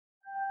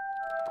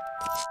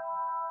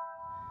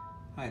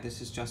Hi,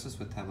 this is Justice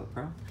with Tablet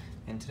Pro,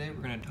 and today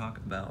we're going to talk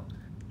about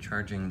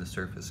charging the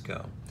Surface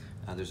Go.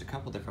 There's a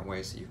couple different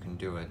ways that you can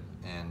do it,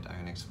 and I'm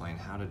going to explain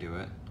how to do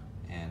it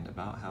and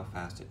about how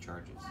fast it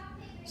charges.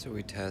 So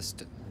we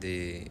test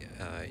the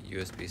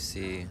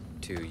USB-C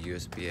to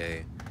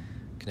USB-A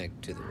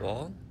connected to the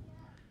wall,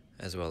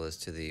 as well as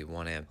to the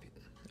 1 amp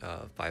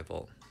 5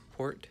 volt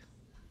port.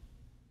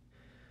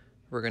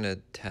 We're going to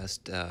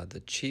test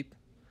the cheap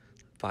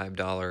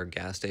 $5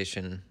 gas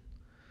station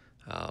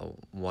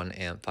 1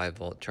 amp 5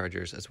 volt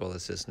chargers, as well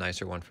as this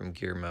nicer one from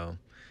Gearmo.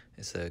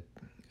 It's a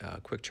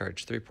quick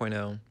charge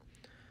 3.0,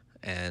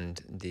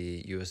 and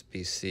the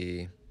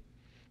USB-C,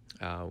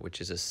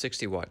 which is a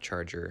 60 watt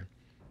charger,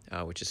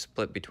 which is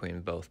split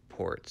between both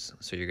ports.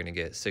 So you're going to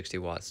get 60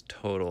 watts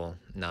total,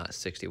 not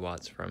 60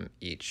 watts from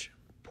each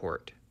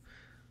port.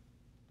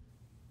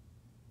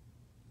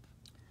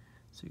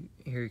 So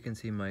here you can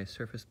see my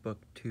Surface Book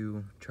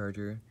 2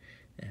 charger.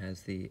 It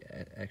has the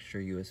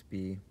extra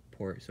USB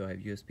port, so I have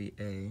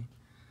USB-A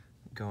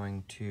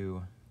going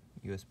to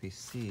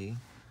USB-C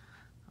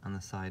on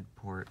the side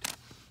port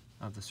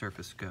of the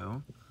Surface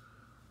Go.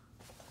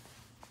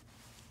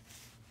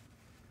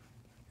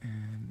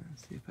 And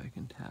let's see if I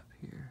can tap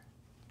here.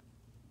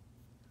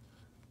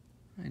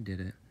 I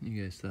did it.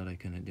 You guys thought I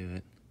couldn't do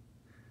it.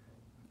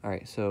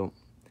 Alright, so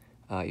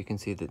you can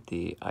see that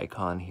the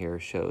icon here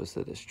shows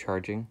that it's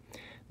charging.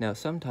 Now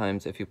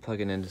sometimes if you plug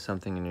it into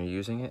something and you're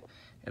using it,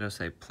 it'll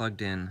say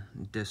plugged in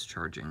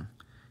discharging.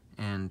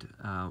 And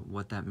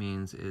what that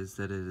means is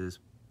that it is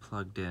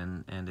plugged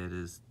in and it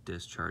is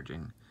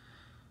discharging.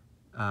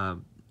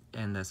 And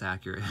that's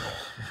accurate.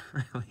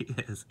 It really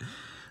is.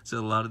 So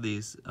a lot of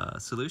these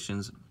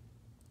solutions,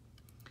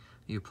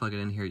 you plug it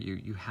in here,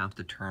 you have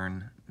to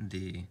turn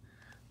the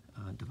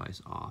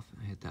device off.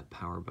 I hit that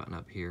power button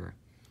up here.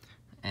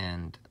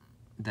 And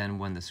then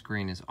when the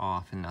screen is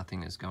off and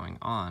nothing is going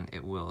on,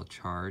 it will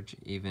charge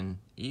even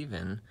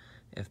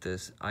if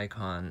this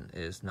icon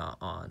is not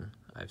on.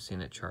 I've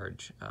seen it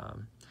charge.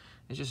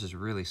 It just is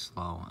really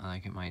slow.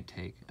 Like it might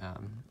take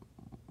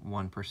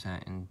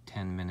 1% in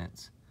 10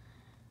 minutes,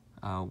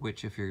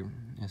 which if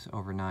it's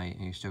overnight,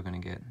 you're still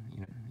going to get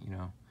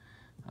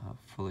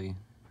fully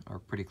or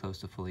pretty close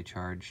to fully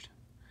charged.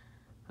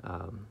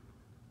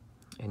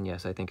 And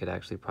yes, I think it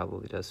actually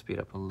probably does speed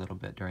up a little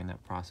bit during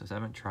that process. I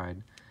haven't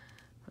tried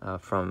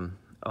from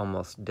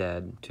almost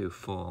dead to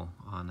full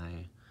on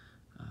a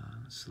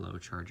slow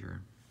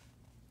charger.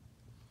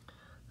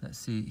 Let's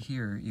see,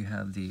 here you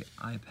have the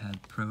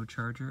iPad Pro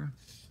charger,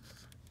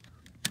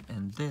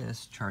 and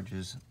this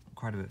charges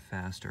quite a bit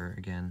faster.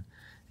 Again,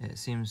 it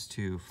seems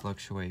to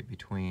fluctuate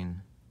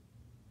between,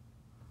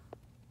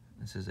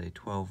 this is a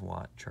 12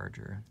 watt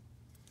charger.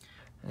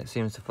 It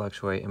seems to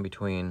fluctuate in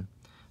between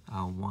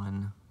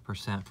 1%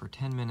 for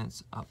 10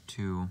 minutes up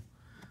to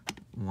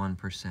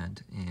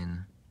 1%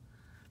 in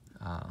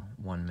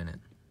 1 minute.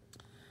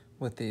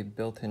 With the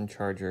built-in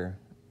charger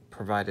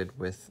provided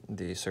with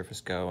the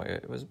Surface Go,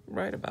 it was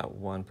right about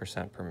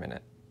 1% per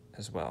minute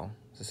as well.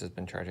 This has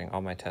been charging. All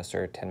my tests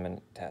are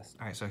 10-minute tests.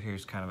 All right, so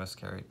here's kind of a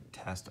scary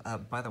test.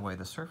 By the way,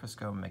 the Surface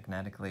Go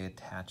magnetically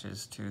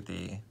attaches to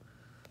the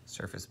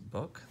Surface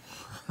Book.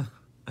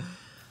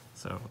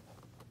 So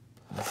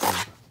this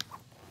is,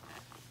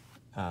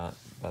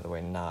 by the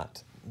way,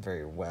 not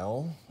very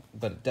well,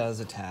 but it does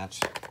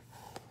attach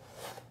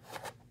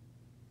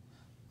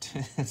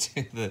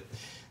to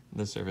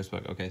the Surface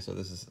Book. Okay, so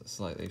this is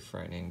slightly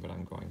frightening, but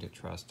I'm going to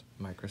trust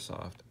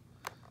Microsoft.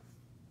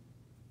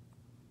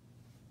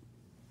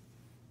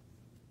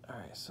 All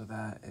right, so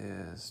that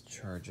is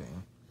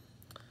charging,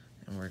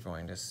 and we're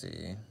going to see,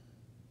 in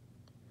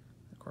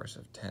the course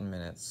of 10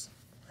 minutes,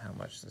 how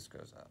much this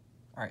goes up.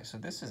 All right, so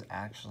this is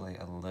actually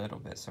a little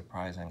bit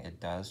surprising. It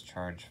does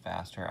charge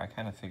faster. I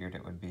kind of figured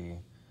it would be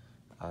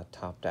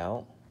topped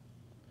out,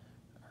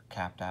 or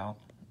capped out,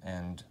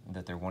 and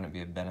that there wouldn't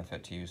be a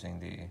benefit to using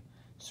the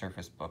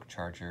Surface Book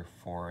charger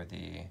for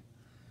the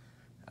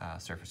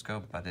Surface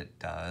Go, but it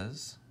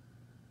does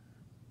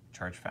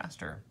charge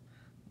faster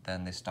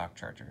than the stock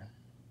charger.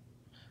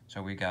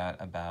 So we got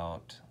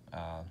about,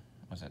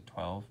 was it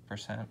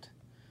 12%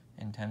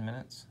 in 10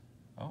 minutes?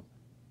 Oh,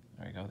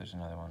 there we go, there's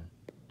another one.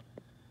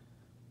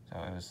 So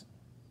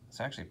it's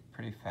actually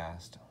pretty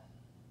fast.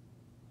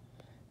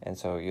 And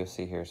so you'll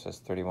see here it says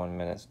 31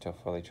 minutes till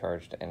fully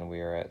charged, and we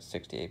are at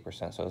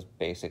 68%. So it's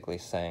basically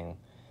saying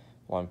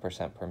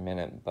 1% per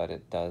minute, but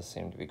it does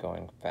seem to be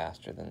going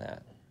faster than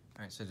that.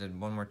 All right, so I did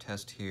one more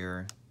test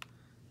here,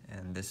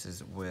 and this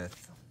is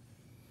with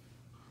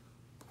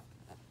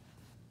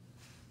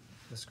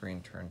the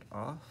screen turned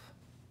off.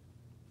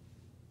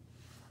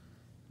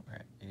 We're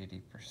at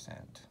 80%.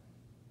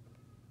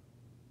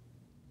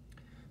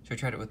 So I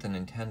tried it with the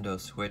Nintendo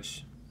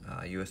Switch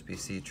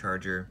USB-C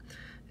charger,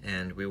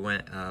 and we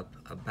went up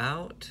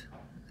about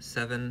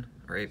 7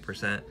 or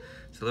 8%.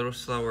 It's a little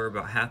slower,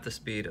 about half the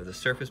speed of the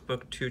Surface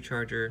Book 2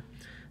 charger,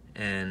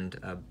 and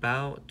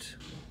about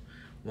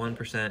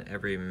 1%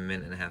 every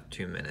minute and a half,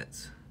 2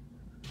 minutes.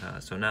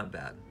 So not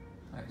bad.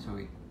 All right, so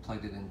we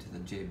plugged it into the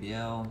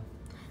JBL,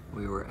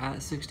 We were at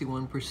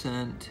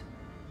 61%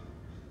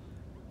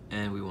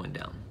 and we went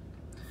down.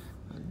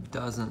 It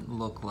doesn't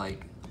look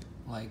like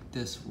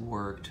this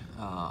worked,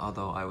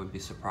 although I would be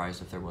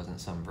surprised if there wasn't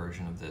some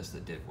version of this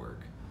that did work.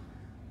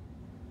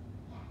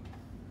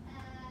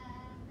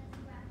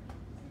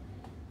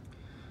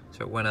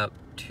 So it went up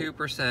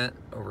 2%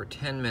 over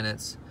 10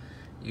 minutes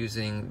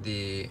using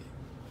the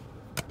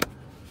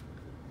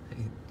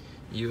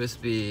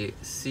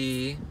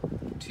USB-C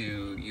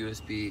to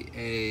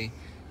USB-A,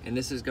 and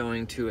this is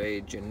going to a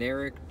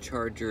generic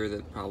charger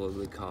that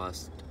probably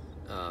cost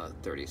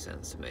 30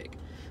 cents to make,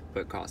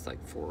 but costs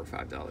like $4 or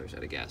 $5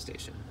 at a gas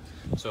station.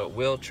 So it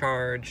will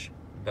charge,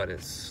 but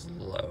it's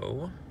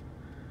slow,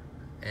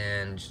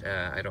 and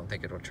I don't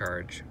think it'll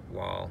charge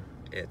while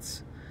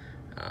it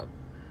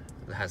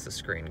has the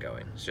screen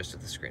going. It's just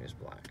that the screen is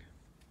black.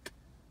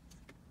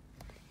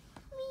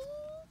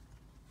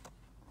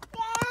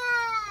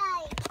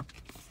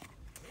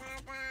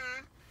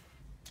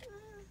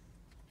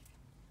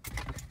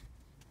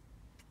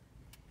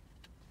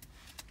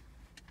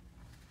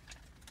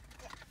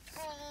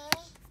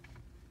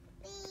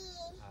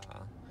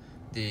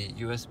 The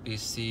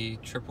USB-C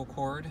triple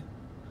cord,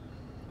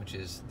 which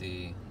is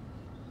the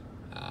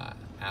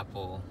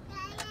Apple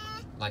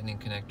Lightning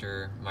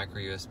connector,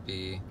 micro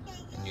USB,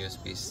 and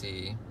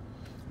USB-C,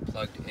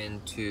 plugged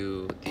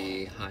into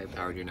the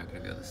high-powered, you're not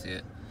going to be able to see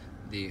it,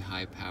 the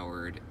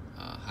high-powered,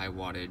 high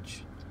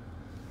wattage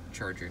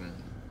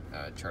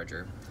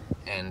charger,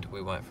 and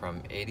we went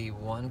from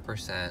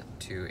 81%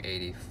 to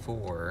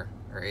 84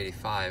 or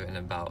 85 in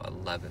about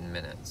 11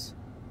 minutes.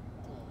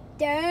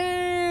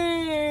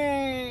 Dang!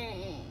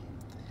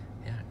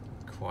 Yeah,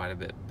 quite a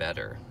bit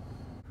better.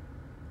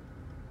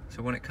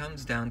 So when it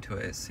comes down to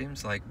it, it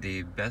seems like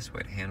the best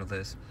way to handle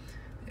this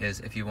is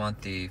if you want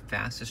the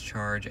fastest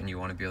charge and you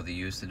want to be able to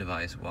use the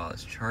device while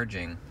it's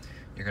charging,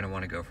 you're going to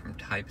want to go from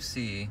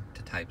Type-C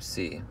to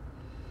Type-C.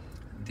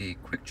 The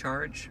quick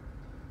charge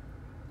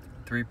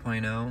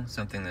 3.0,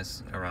 something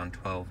that's around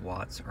 12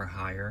 watts or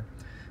higher,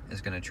 is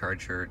going to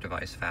charge your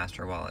device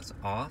faster while it's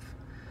off,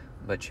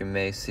 but you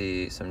may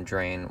see some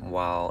drain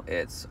while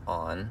it's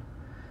on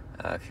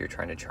if you're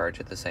trying to charge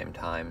at the same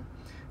time.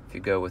 If you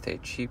go with a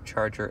cheap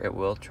charger, it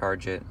will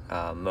charge it.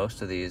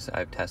 Most of these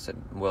I've tested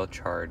will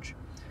charge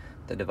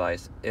the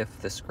device if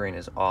the screen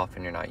is off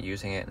and you're not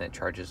using it, and it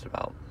charges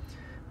about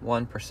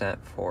 1%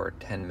 for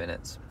 10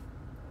 minutes.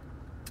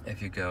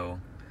 If you go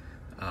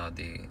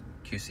the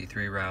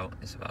QC3 route,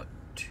 it's about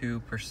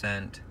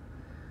 2%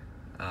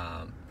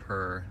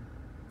 per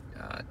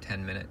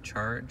 10-minute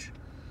charge.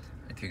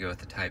 If you go with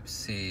the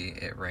Type-C,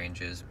 it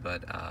ranges,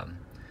 but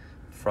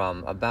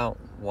from about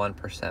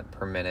 1%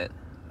 per minute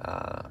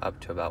up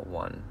to about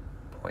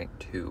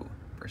 1.2%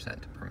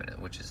 per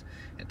minute, which is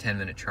a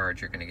 10-minute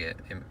charge. You're going to get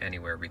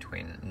anywhere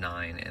between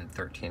 9 and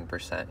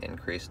 13%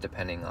 increase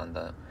depending on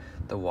the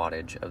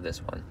wattage of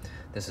this one.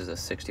 This is a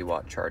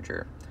 60-watt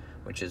charger,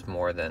 which is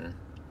more than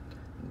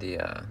the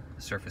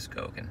Surface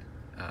Go can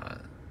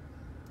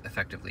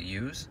effectively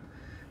use.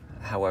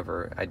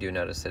 However, I do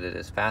notice that it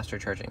is faster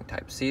charging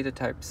Type-C to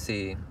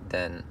Type-C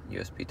than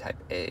USB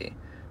Type-A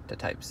to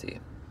Type-C.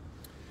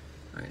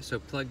 Alright, so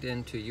plugged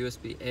into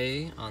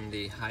USB-A on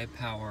the high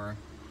power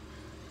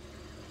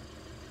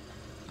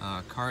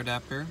car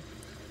adapter.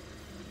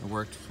 It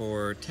worked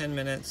for 10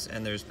 minutes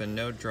and there's been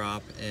no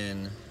drop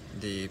in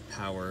the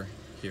power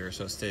here,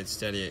 so it stayed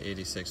steady at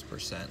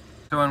 86%.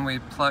 So when we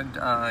plugged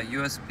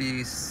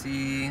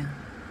USB-C,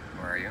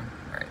 where are you?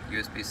 Alright,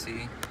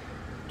 USB-C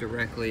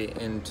directly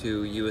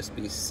into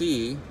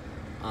USB-C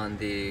on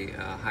the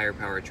higher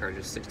power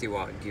charger,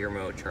 60-watt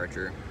Gearmo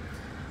charger,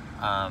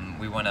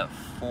 we went up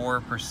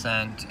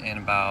 4% in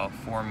about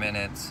 4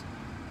 minutes,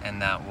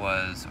 and that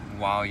was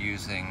while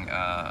using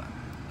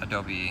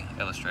Adobe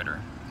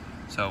Illustrator.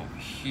 So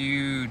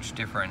huge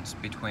difference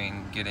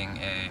between getting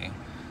a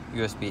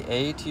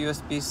USB-A to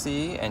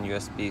USB-C and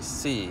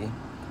USB-C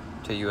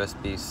to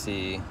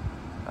USB-C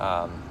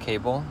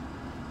cable.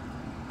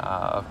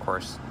 Of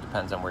course,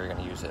 depends on where you're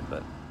going to use it,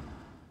 but.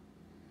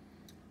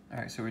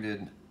 Alright, so we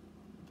did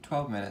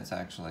 12 minutes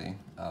actually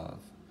of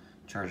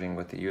charging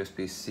with the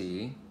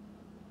USB-C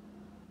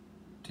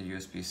to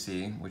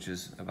USB-C, which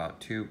is about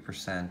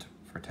 2%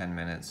 for 10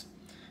 minutes,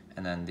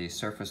 and then the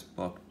Surface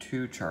Book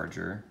 2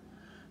 charger,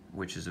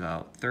 which is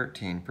about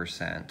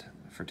 13%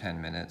 for 10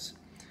 minutes,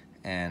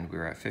 and we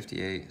were at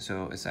 58,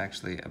 so it's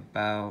actually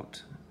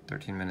about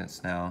 13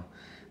 minutes now.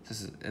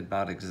 This is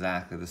about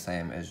exactly the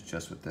same as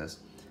just with this.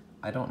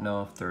 I don't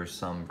know if there's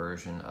some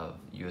version of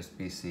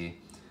USB-C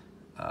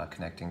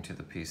connecting to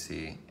the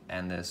PC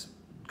and this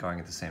going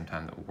at the same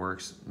time that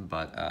works,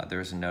 but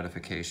there's a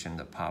notification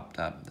that popped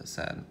up that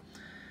said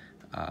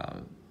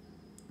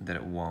that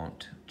it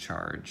won't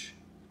charge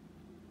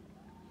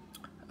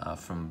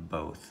from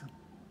both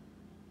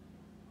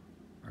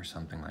or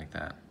something like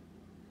that,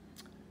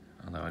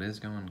 although it is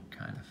going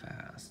kind of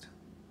fast.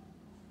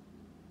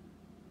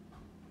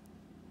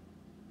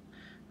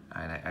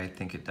 And I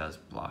think it does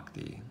block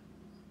the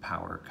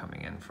power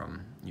coming in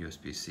from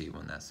USB-C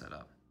when that's set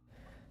up.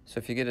 So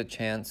if you get a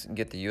chance,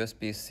 get the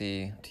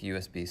USB-C to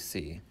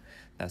USB-C.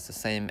 That's the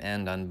same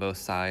end on both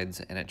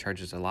sides, and it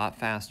charges a lot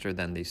faster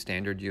than the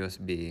standard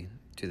USB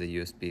to the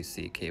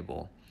USB-C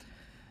cable.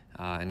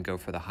 And go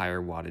for the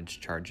higher wattage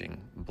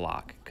charging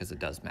block, because it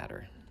does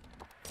matter.